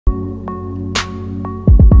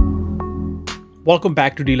Welcome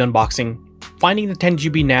back to Deal Unboxing. Finding the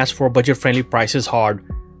 10GB NAS for a budget-friendly price is hard,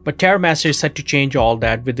 but Terramaster is set to change all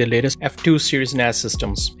that with their latest F2 series NAS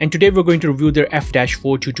systems. And today we're going to review their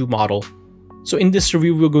F-422 model. So in this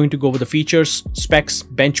review, we're going to go over the features, specs,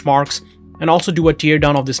 benchmarks, and also do a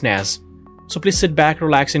teardown of this NAS. So please sit back,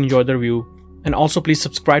 relax, and enjoy the review. And also please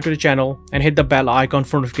subscribe to the channel and hit the bell icon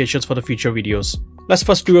for notifications for the future videos. Let's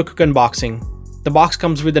first do a quick unboxing. The box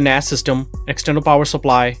comes with the NAS system, external power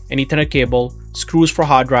supply, an Ethernet cable, screws for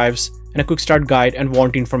hard drives, and a quick start guide and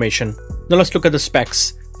warranty information. Now let's look at the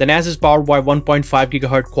specs. The NAS is powered by 1.5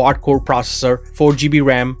 GHz quad-core processor, 4GB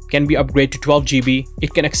RAM, can be upgraded to 12GB.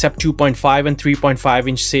 It can accept 2.5 and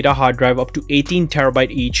 3.5-inch SATA hard drive up to 18 TB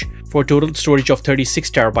each for a total storage of 36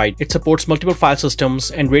 TB. It supports multiple file systems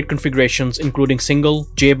and RAID configurations including single,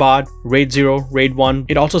 JBOD, RAID 0, RAID 1.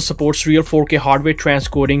 It also supports real 4K hardware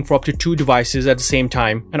transcoding for up to 2 devices at the same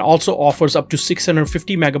time and also offers up to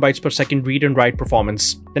 650 MB per second read and write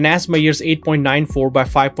performance. The NAS measures 8.94 by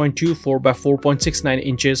 5.24 by 4.69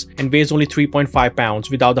 inches and weighs only 3.5 pounds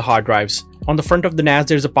without the hard drives. On the front of the NAS,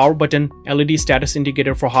 there's a power button, LED status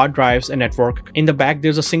indicator for hard drives and network. In the back,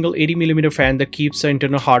 there's a single 80mm fan that keeps the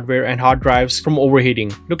internal hardware and hard drives from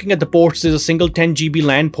overheating. Looking at the ports, there's a single 10GB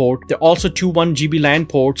LAN port. There are also two 1GB LAN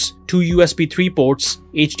ports, two USB 3 ports,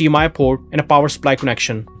 HDMI port, and a power supply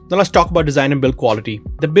connection. Now let's talk about design and build quality.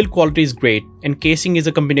 The build quality is great, and casing is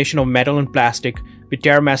a combination of metal and plastic with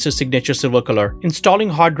Terramaster's signature silver color. Installing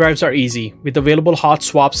hard drives are easy with available hot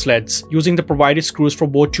swap sleds using the provided screws for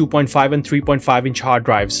both 2.5 and 3.5-inch hard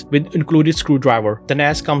drives with included screwdriver. The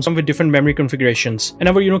NAS comes with different memory configurations and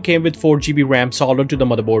our came with 4GB RAM soldered to the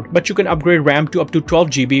motherboard, but you can upgrade RAM to up to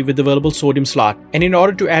 12GB with available sodium slot. And in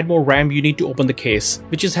order to add more RAM, you need to open the case,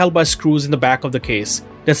 which is held by screws in the back of the case.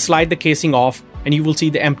 Then slide the casing off and you will see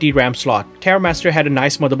the empty RAM slot. Terramaster had a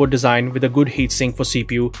nice motherboard design with a good heatsink for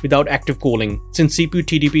CPU without active cooling, since CPU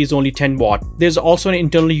TDP is only 10 watt. There's also an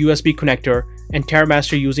internal USB connector and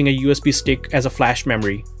Terramaster using a USB stick as a flash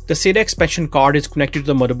memory. The SATA expansion card is connected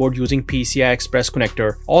to the motherboard using PCI Express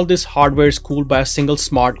connector. All this hardware is cooled by a single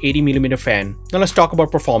smart 80mm fan. Now let's talk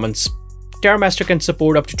about performance. Terramaster can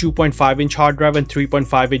support up to 2.5-inch hard drive and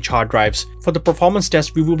 3.5-inch hard drives. For the performance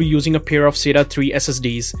test, we will be using a pair of SATA 3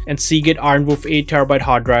 SSDs and Seagate Ironwolf 8TB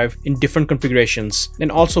hard drive in different configurations.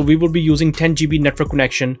 And also, we will be using 10GB network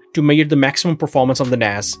connection to measure the maximum performance of the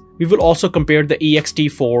NAS. We will also compare the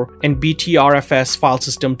ext4 and BTRFS file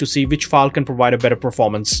system to see which file can provide a better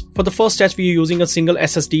performance. For the first test, we are using a single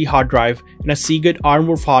SSD hard drive and a Seagate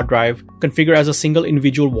Ironwolf hard drive configured as a single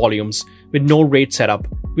individual volumes with no RAID setup.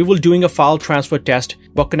 We will doing a file transfer test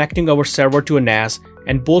by connecting our server to a NAS,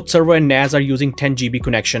 and both server and NAS are using 10GB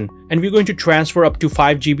connection, and we're going to transfer up to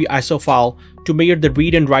 5GB ISO file to measure the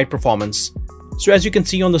read and write performance. So as you can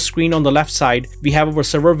see on the screen on the left side, we have our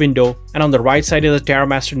server window, and on the right side is a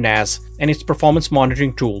Terramaster NAS and its performance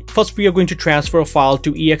monitoring tool. First, we are going to transfer a file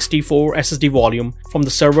to ext4 SSD volume from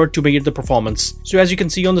the server to measure the performance. So as you can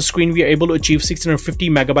see on the screen, we are able to achieve 650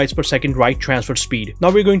 MB per second write transfer speed.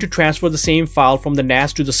 Now we're going to transfer the same file from the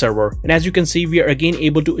NAS to the server, and as you can see, we are again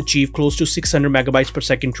able to achieve close to 600 MB per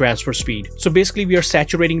second transfer speed. So basically, we are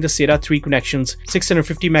saturating the SATA 3 connections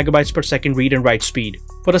 650 MB per second read and write speed.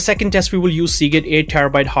 For the second test, we will use Seagate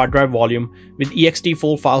 8TB hard drive volume with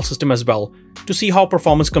ext4 file system as well to see how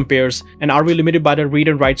performance compares and are we limited by the read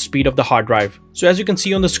and write speed of the hard drive. So as you can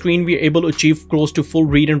see on the screen, we are able to achieve close to full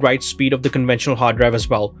read and write speed of the conventional hard drive as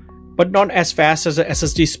well, but not as fast as the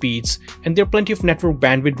SSD speeds, and there are plenty of network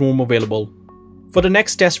bandwidth room available. For the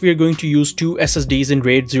next test, we are going to use two SSDs in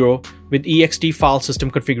RAID 0 with ext file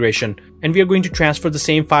system configuration, and we are going to transfer the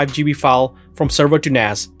same 5GB file from server to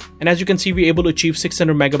NAS. And as you can see, we are able to achieve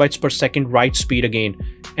 600 MB per second write speed again,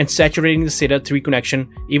 and saturating the SATA 3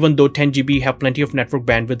 connection even though 10GB have plenty of network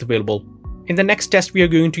bandwidth available. In the next test, we are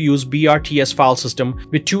going to use BRTS file system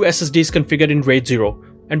with two SSDs configured in RAID 0,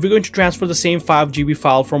 and we're going to transfer the same 5GB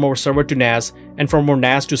file from our server to NAS and from our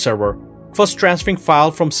NAS to server. First, transferring file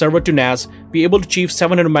from server to NAS, we are able to achieve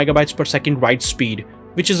 700 MB per second write speed,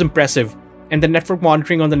 which is impressive, and the network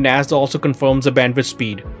monitoring on the NAS also confirms the bandwidth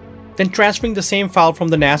speed. Then transferring the same file from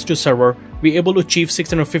the NAS to server, we are able to achieve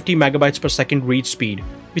 650 MB per second read speed,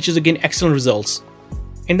 which is again excellent results.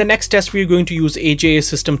 In the next test, we are going to use AJA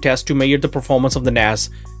system test to measure the performance of the NAS,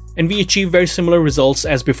 and we achieve very similar results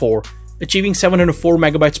as before, achieving 704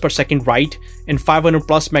 MB per second write and 500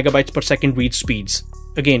 plus MB per second read speeds.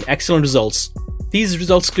 Again, excellent results. These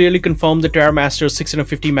results clearly confirm the Terramaster's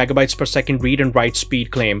 650 MB per second read and write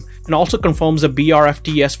speed claim, and also confirms the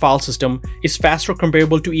BRFTS file system is faster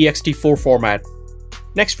comparable to ext4 format.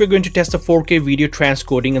 Next, we're going to test the 4K video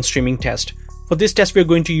transcoding and streaming test. For this test, we're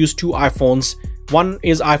going to use two iPhones. One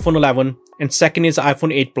is iPhone 11 and second is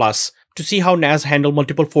iPhone 8 Plus, to see how NAS handle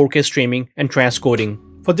multiple 4K streaming and transcoding.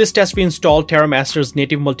 For this test, we installed Terramaster's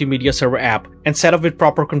native multimedia server app and set up with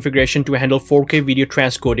proper configuration to handle 4K video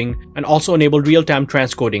transcoding and also enable real-time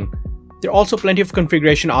transcoding. There are also plenty of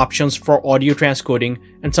configuration options for audio transcoding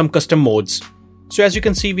and some custom modes. So as you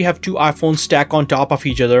can see, we have two iPhones stacked on top of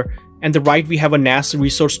each other, and the right we have a NAS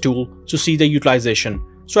resource tool to see the utilization.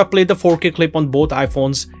 So I played the 4K clip on both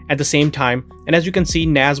iPhones at the same time, and as you can see,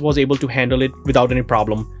 NAS was able to handle it without any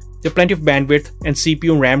problem. There are plenty of bandwidth and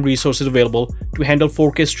CPU and RAM resources available to handle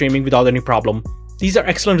 4K streaming without any problem. These are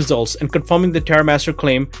excellent results and confirming the Terramaster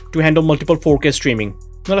claim to handle multiple 4K streaming.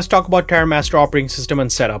 Now let's talk about Terramaster operating system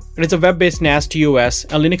and setup. It is a web-based NAS TOS,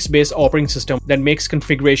 a Linux-based operating system that makes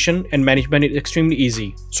configuration and management extremely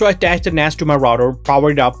easy. So I attached the NAS to my router,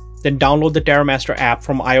 power it up, then download the Terramaster app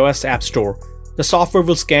from iOS App Store. The software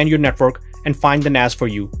will scan your network and find the NAS for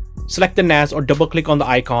you. Select the NAS or double-click on the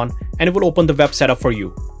icon and it will open the web setup for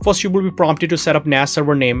you. First, you will be prompted to set up NAS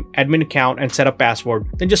server name, admin account, and setup password.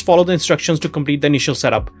 Then just follow the instructions to complete the initial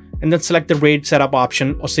setup, and then select the RAID setup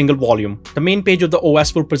option or single volume. The main page of the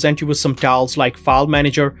OS will present you with some tiles like File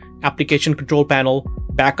Manager, Application Control Panel,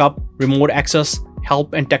 Backup, Remote Access,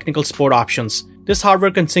 Help, and Technical Support options. This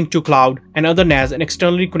hardware can sync to cloud and other NAS and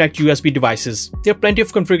externally connect USB devices. There are plenty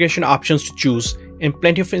of configuration options to choose and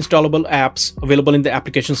plenty of installable apps available in the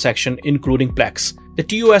application section, including Plex. The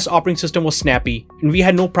TOS operating system was snappy, and we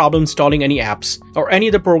had no problem installing any apps or any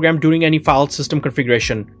other program during any file system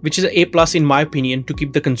configuration, which is an A+ in my opinion to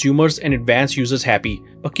keep the consumers and advanced users happy.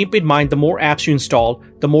 But keep in mind, the more apps you install,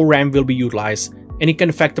 the more RAM will be utilized, and it can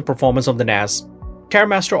affect the performance of the NAS.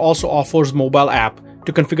 Terramaster also offers mobile app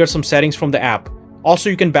to configure some settings from the app. Also,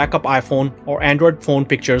 you can back up iPhone or Android phone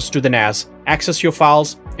pictures to the NAS, access your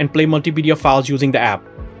files, and play multimedia files using the app.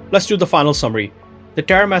 Let's do the final summary. The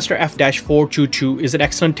Terramaster F2-422 is an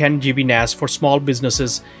excellent 10GB NAS for small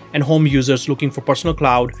businesses and home users looking for personal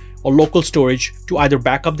cloud or local storage to either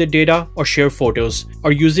back up their data or share photos,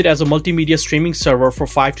 or use it as a multimedia streaming server for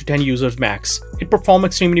 5 to 10 users max. It performs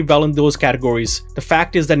extremely well in those categories. The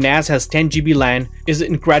fact is the NAS has 10GB LAN is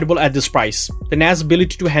incredible at this price. The NAS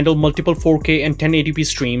ability to handle multiple 4K and 1080p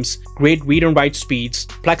streams, great read and write speeds,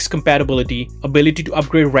 Plex compatibility, ability to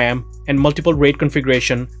upgrade RAM, and multiple RAID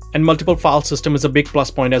configuration, and multiple file system is a big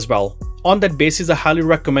plus point as well. On that basis, I highly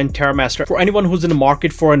recommend Terramaster for anyone who's in the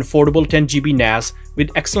market for an affordable 10GB NAS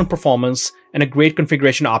with excellent performance and a great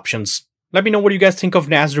configuration options. Let me know what you guys think of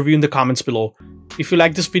NAS review in the comments below. If you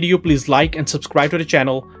like this video, please like and subscribe to the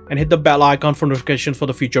channel and hit the bell icon for notifications for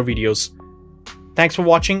the future videos. Thanks for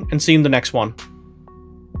watching and see you in the next one.